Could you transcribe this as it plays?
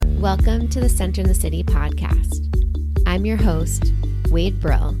Welcome to the Center in the City podcast. I'm your host, Wade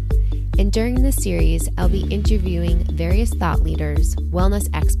Brill, and during this series, I'll be interviewing various thought leaders, wellness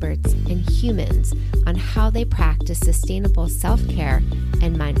experts, and humans on how they practice sustainable self-care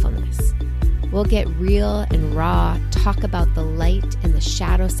and mindfulness. We'll get real and raw, talk about the light and the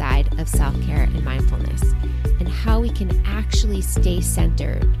shadow side of self-care and mindfulness, and how we can actually stay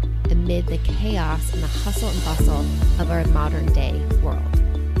centered amid the chaos and the hustle and bustle of our modern day world.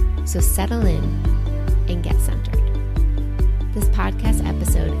 So settle in and get centered. This podcast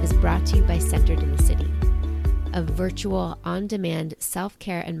episode is brought to you by Centered in the City, a virtual on-demand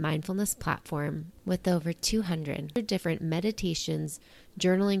self-care and mindfulness platform with over 200 different meditations,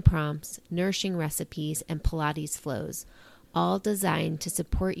 journaling prompts, nourishing recipes, and Pilates flows, all designed to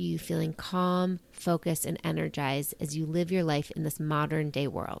support you feeling calm, focused, and energized as you live your life in this modern day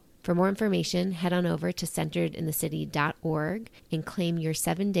world. For more information, head on over to centeredinthecity.org and claim your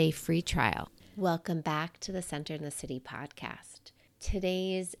 7-day free trial. Welcome back to the Centered in the City podcast.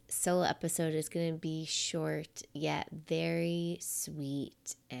 Today's solo episode is going to be short, yet very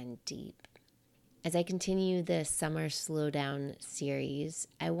sweet and deep. As I continue this summer slowdown series,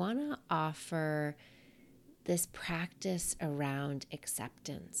 I want to offer this practice around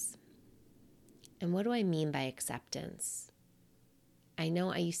acceptance. And what do I mean by acceptance? I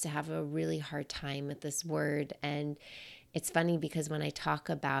know I used to have a really hard time with this word, and it's funny because when I talk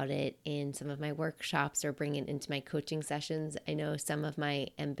about it in some of my workshops or bring it into my coaching sessions, I know some of my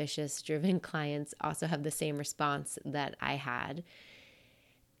ambitious, driven clients also have the same response that I had.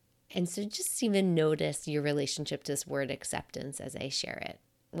 And so just even notice your relationship to this word acceptance as I share it.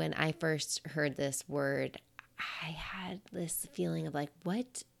 When I first heard this word, I had this feeling of like,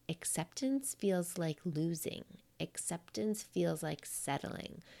 what? Acceptance feels like losing. Acceptance feels like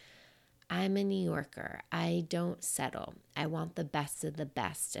settling. I'm a New Yorker. I don't settle. I want the best of the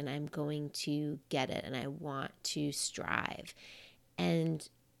best, and I'm going to get it, and I want to strive. And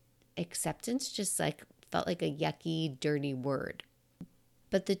acceptance just felt like a yucky, dirty word.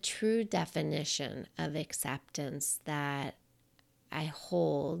 But the true definition of acceptance that I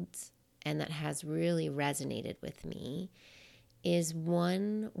hold and that has really resonated with me is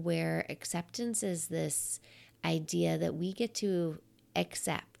one where acceptance is this idea that we get to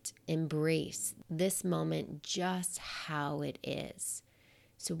accept, embrace this moment just how it is.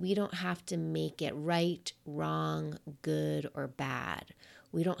 So we don't have to make it right, wrong, good, or bad.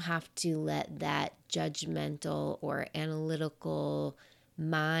 We don't have to let that judgmental or analytical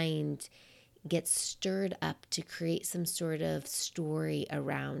mind get stirred up to create some sort of story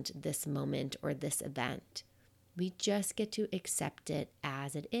around this moment or this event. We just get to accept it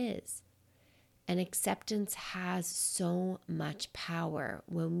as it is. And acceptance has so much power.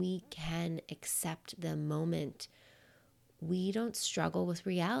 When we can accept the moment, we don't struggle with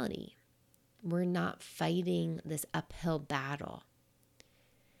reality. We're not fighting this uphill battle.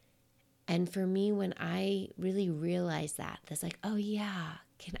 And for me, when I really realized that, that's like, oh yeah,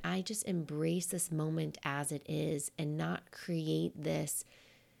 can I just embrace this moment as it is and not create this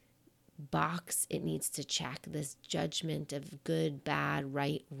box it needs to check, this judgment of good, bad,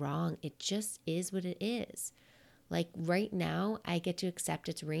 right, wrong. It just is what it is. Like right now, I get to accept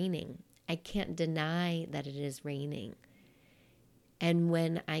it's raining. I can't deny that it is raining. And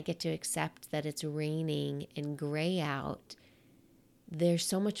when I get to accept that it's raining and gray out, there's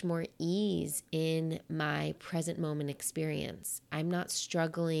so much more ease in my present moment experience. I'm not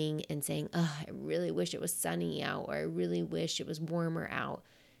struggling and saying, oh, I really wish it was sunny out, or I really wish it was warmer out.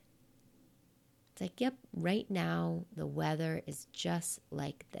 It's like, yep, right now the weather is just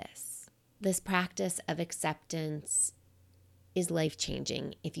like this. This practice of acceptance is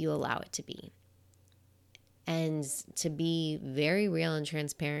life-changing if you allow it to be. And to be very real and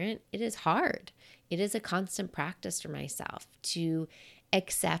transparent, it is hard. It is a constant practice for myself to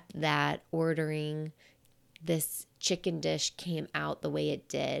accept that ordering this chicken dish came out the way it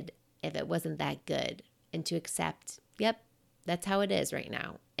did if it wasn't that good, and to accept, yep, that's how it is right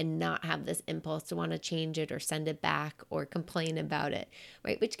now, and not have this impulse to want to change it or send it back or complain about it,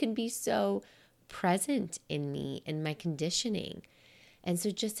 right? Which can be so present in me and my conditioning. And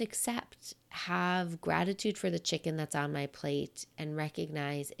so just accept, have gratitude for the chicken that's on my plate, and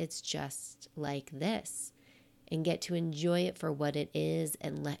recognize it's just like this, and get to enjoy it for what it is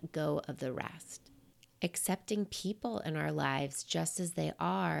and let go of the rest. Accepting people in our lives just as they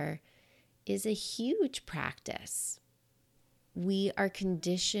are is a huge practice. We are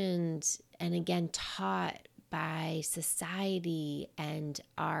conditioned and again taught by society and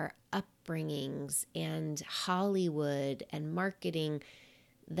our upbringings and Hollywood and marketing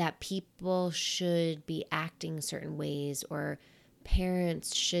that people should be acting certain ways or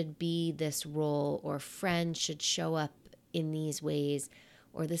parents should be this role, or friends should show up in these ways,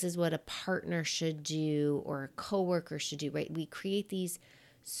 or this is what a partner should do, or a coworker should do, right? We create these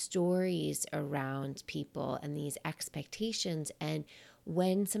stories around people and these expectations. And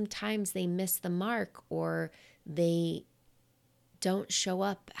when sometimes they miss the mark or they don't show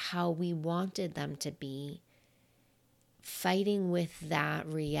up how we wanted them to be, fighting with that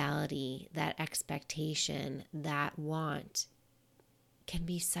reality, that expectation, that want can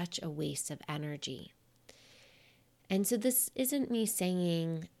be such a waste of energy. And so this isn't me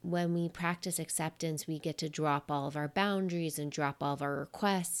saying when we practice acceptance, we get to drop all of our boundaries and drop all of our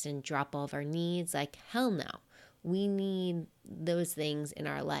requests and drop all of our needs. Like, hell no. We need those things in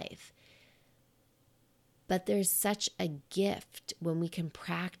our life. But there's such a gift when we can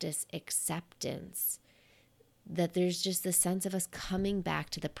practice acceptance, that there's just the sense of us coming back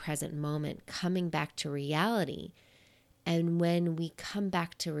to the present moment, coming back to reality. And when we come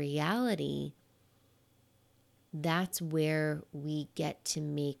back to reality, that's where we get to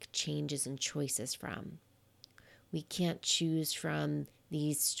make changes and choices from. We can't choose from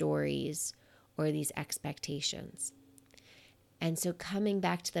these stories or these expectations. And so coming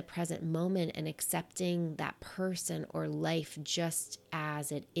back to the present moment and accepting that person or life just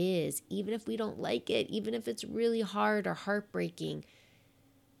as it is, even if we don't like it, even if it's really hard or heartbreaking,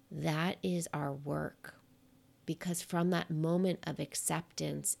 that is our work. Because from that moment of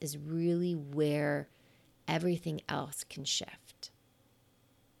acceptance is really where everything else can shift.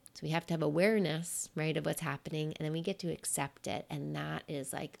 So we have to have awareness, right, of what's happening, and then we get to accept it. And that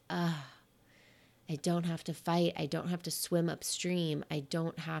is like, I don't have to fight. I don't have to swim upstream. I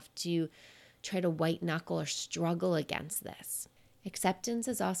don't have to try to white knuckle or struggle against this. Acceptance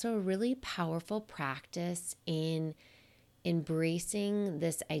is also a really powerful practice in embracing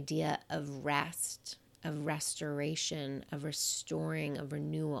this idea of rest, of restoration, of restoring, of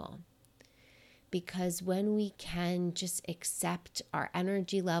renewal. Because when we can just accept our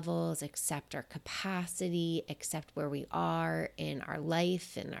energy levels, accept our capacity, accept where we are in our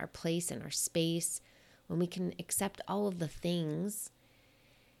life, in our place, in our space, when we can accept all of the things,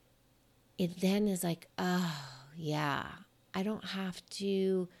 it then is like, oh, yeah, I don't have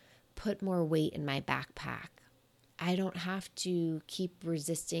to put more weight in my backpack. I don't have to keep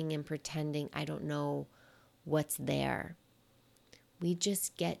resisting and pretending I don't know what's there. We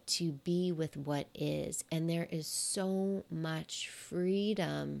just get to be with what is. And there is so much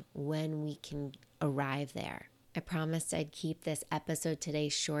freedom when we can arrive there. I promised I'd keep this episode today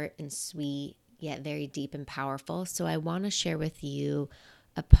short and sweet, yet very deep and powerful. So I want to share with you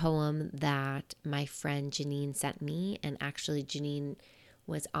a poem that my friend Janine sent me. And actually, Janine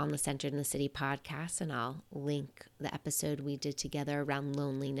was on the Centered in the City podcast, and I'll link the episode we did together around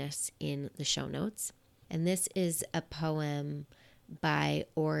loneliness in the show notes. And this is a poem by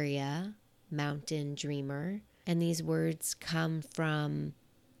Aurea, Mountain Dreamer. And these words come from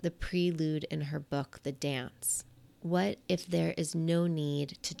the prelude in her book, The Dance. What if there is no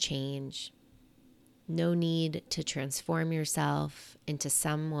need to change? No need to transform yourself into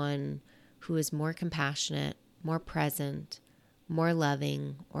someone who is more compassionate, more present, more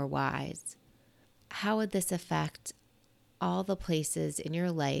loving, or wise? How would this affect all the places in your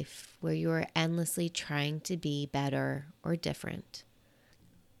life where you are endlessly trying to be better or different?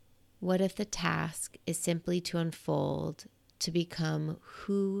 What if the task is simply to unfold to become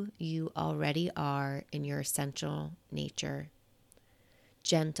who you already are in your essential nature?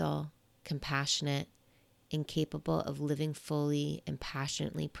 Gentle, compassionate, and capable of living fully and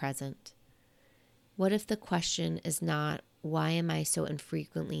passionately present. What if the question is not, why am I so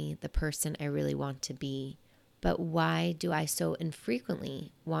infrequently the person I really want to be? But why do I so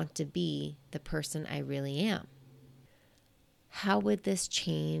infrequently want to be the person I really am? How would this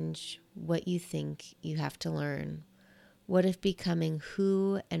change what you think you have to learn? What if becoming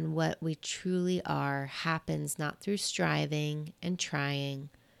who and what we truly are happens not through striving and trying,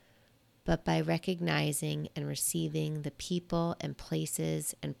 but by recognizing and receiving the people and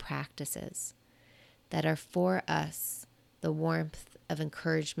places and practices that are for us the warmth of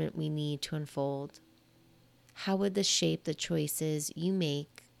encouragement we need to unfold? How would this shape the choices you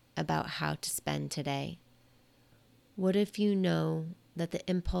make about how to spend today? What if you know that the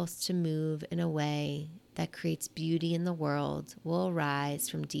impulse to move in a way that creates beauty in the world will arise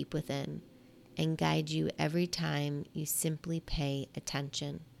from deep within and guide you every time you simply pay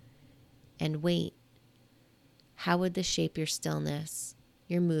attention and wait? How would this shape your stillness,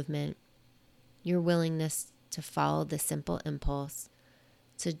 your movement, your willingness to follow the simple impulse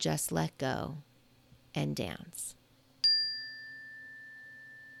to just let go and dance?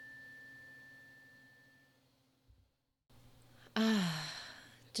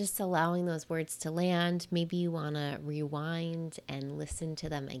 Just allowing those words to land. Maybe you want to rewind and listen to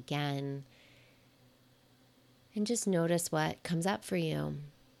them again and just notice what comes up for you.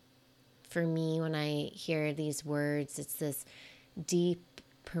 For me, when I hear these words, it's this deep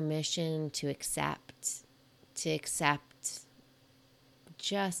permission to accept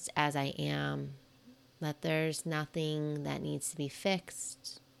just as I am, that there's nothing that needs to be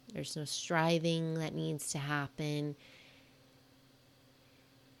fixed. There's no striving that needs to happen.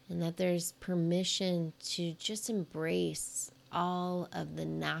 And that there's permission to just embrace all of the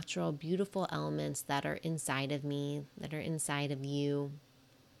natural, beautiful elements that are inside of me, that are inside of you.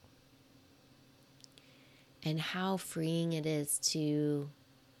 And how freeing it is to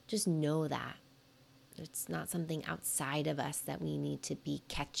just know that. It's not something outside of us that we need to be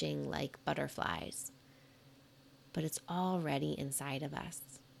catching like butterflies, but it's already inside of us.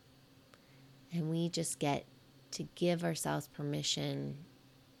 And we just get to give ourselves permission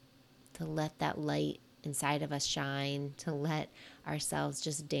to let that light inside of us shine, to let ourselves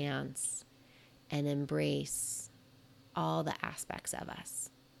just dance and embrace all the aspects of us.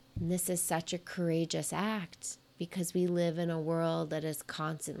 And this is such a courageous act because we live in a world that is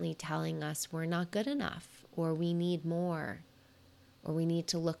constantly telling us we're not good enough, or we need more, or we need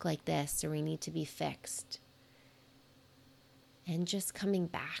to look like this, or we need to be fixed. And just coming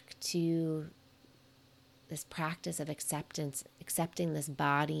back to this practice of acceptance, accepting this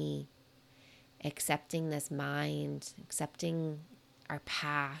body, accepting this mind, accepting our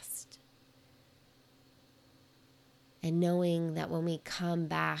past, and knowing that when we come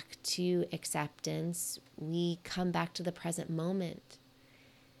back to acceptance, we come back to the present moment.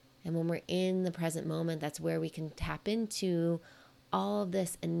 And when we're in the present moment, that's where we can tap into all of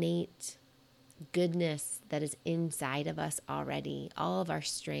this innate goodness that is inside of us already, all of our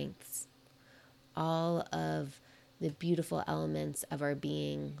strengths, all of the beautiful elements of our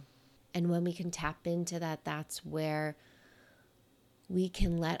being. And when we can tap into that, that's where we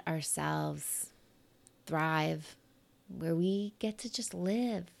can let ourselves thrive, where we get to just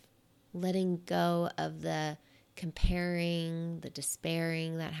live, letting go of the comparing, the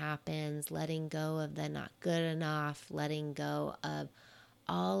despairing that happens, letting go of the not good enough, letting go of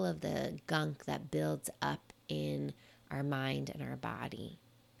all of the gunk that builds up in our mind and our body.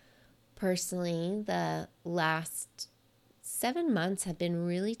 Personally, the last 7 months have been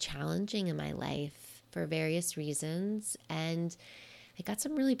really challenging in my life for various reasons, and I got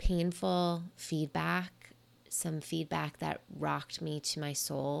some really painful feedback, some feedback that rocked me to my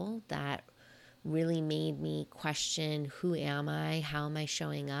soul, that really made me question, who am I? How am I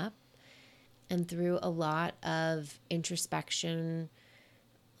showing up? And through a lot of introspection,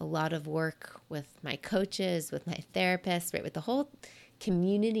 a lot of work with my coaches, with my therapists, right, with the whole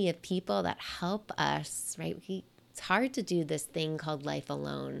community of people that help us, right? It's hard to do this thing called life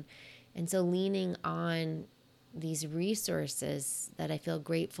alone. And so leaning on these resources that I feel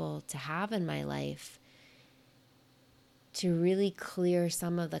grateful to have in my life to really clear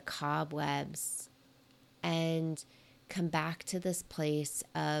some of the cobwebs and come back to this place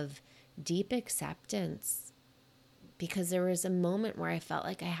of deep acceptance. Because there was a moment where I felt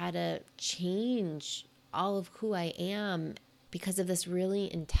like I had to change all of who I am because of this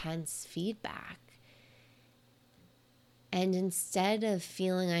really intense feedback. And instead of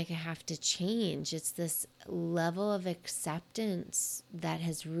feeling like I have to change, it's this level of acceptance that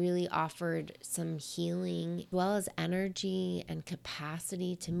has really offered some healing, as well as energy and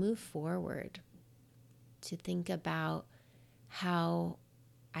capacity to move forward, to think about how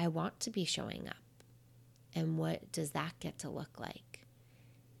I want to be showing up and what does that get to look like.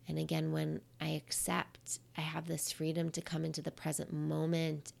 And again, when I accept, I have this freedom to come into the present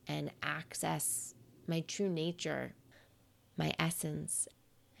moment and access my true nature, my essence.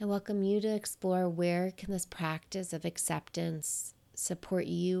 I welcome you to explore, where can this practice of acceptance support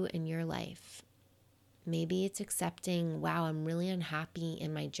you in your life? Maybe it's accepting, wow, I'm really unhappy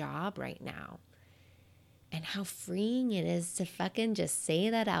in my job right now. And how freeing it is to fucking just say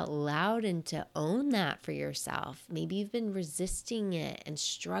that out loud and to own that for yourself. Maybe you've been resisting it and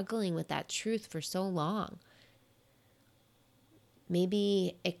struggling with that truth for so long.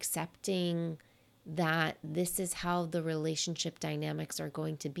 Maybe accepting that this is how the relationship dynamics are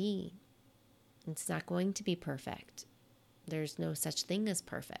going to be. It's not going to be perfect. There's no such thing as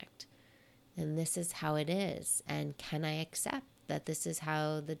perfect. And this is how it is. And can I accept that this is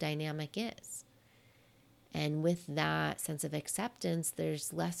how the dynamic is? And with that sense of acceptance,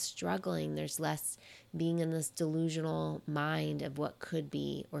 there's less struggling. There's less being in this delusional mind of what could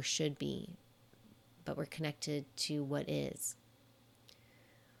be or should be. But we're connected to what is.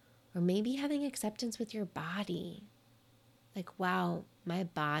 Or maybe having acceptance with your body. Like, wow, my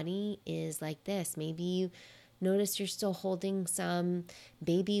body is like this. Maybe you notice you're still holding some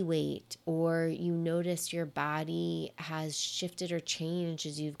baby weight, or you notice your body has shifted or changed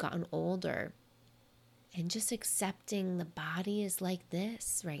as you've gotten older. And just accepting the body is like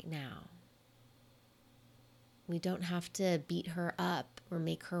this right now. We don't have to beat her up or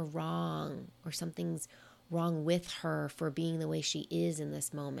make her wrong, or something's wrong with her for being the way she is in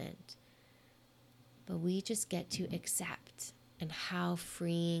this moment. But we just get to accept, and how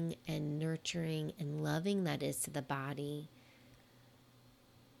freeing and nurturing and loving that is to the body,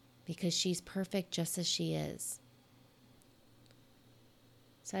 because she's perfect just as she is.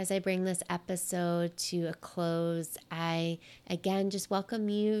 So as I bring this episode to a close, I again just welcome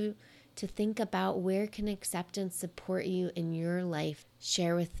you to think about, where can acceptance support you in your life?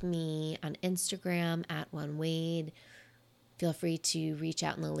 Share with me on Instagram at OneWade. Feel free to reach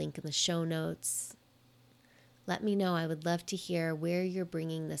out in the link in the show notes. Let me know. I would love to hear where you're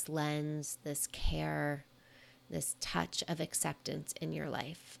bringing this lens, this care, this touch of acceptance in your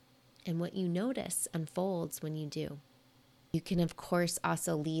life, and what you notice unfolds when you do. You can, of course,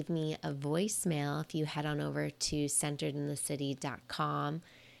 also leave me a voicemail if you head on over to centeredinthecity.com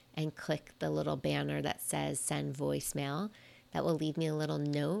and click the little banner that says send voicemail. That will leave me a little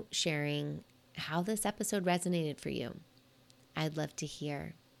note sharing how this episode resonated for you. I'd love to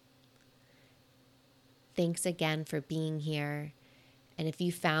hear. Thanks again for being here. And if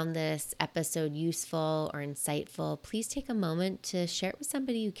you found this episode useful or insightful, please take a moment to share it with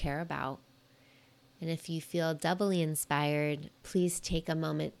somebody you care about. And if you feel doubly inspired, please take a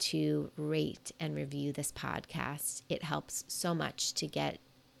moment to rate and review this podcast. It helps so much to get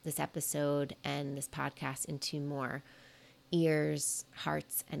this episode and this podcast into more ears,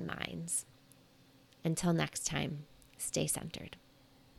 hearts, and minds. Until next time, stay centered.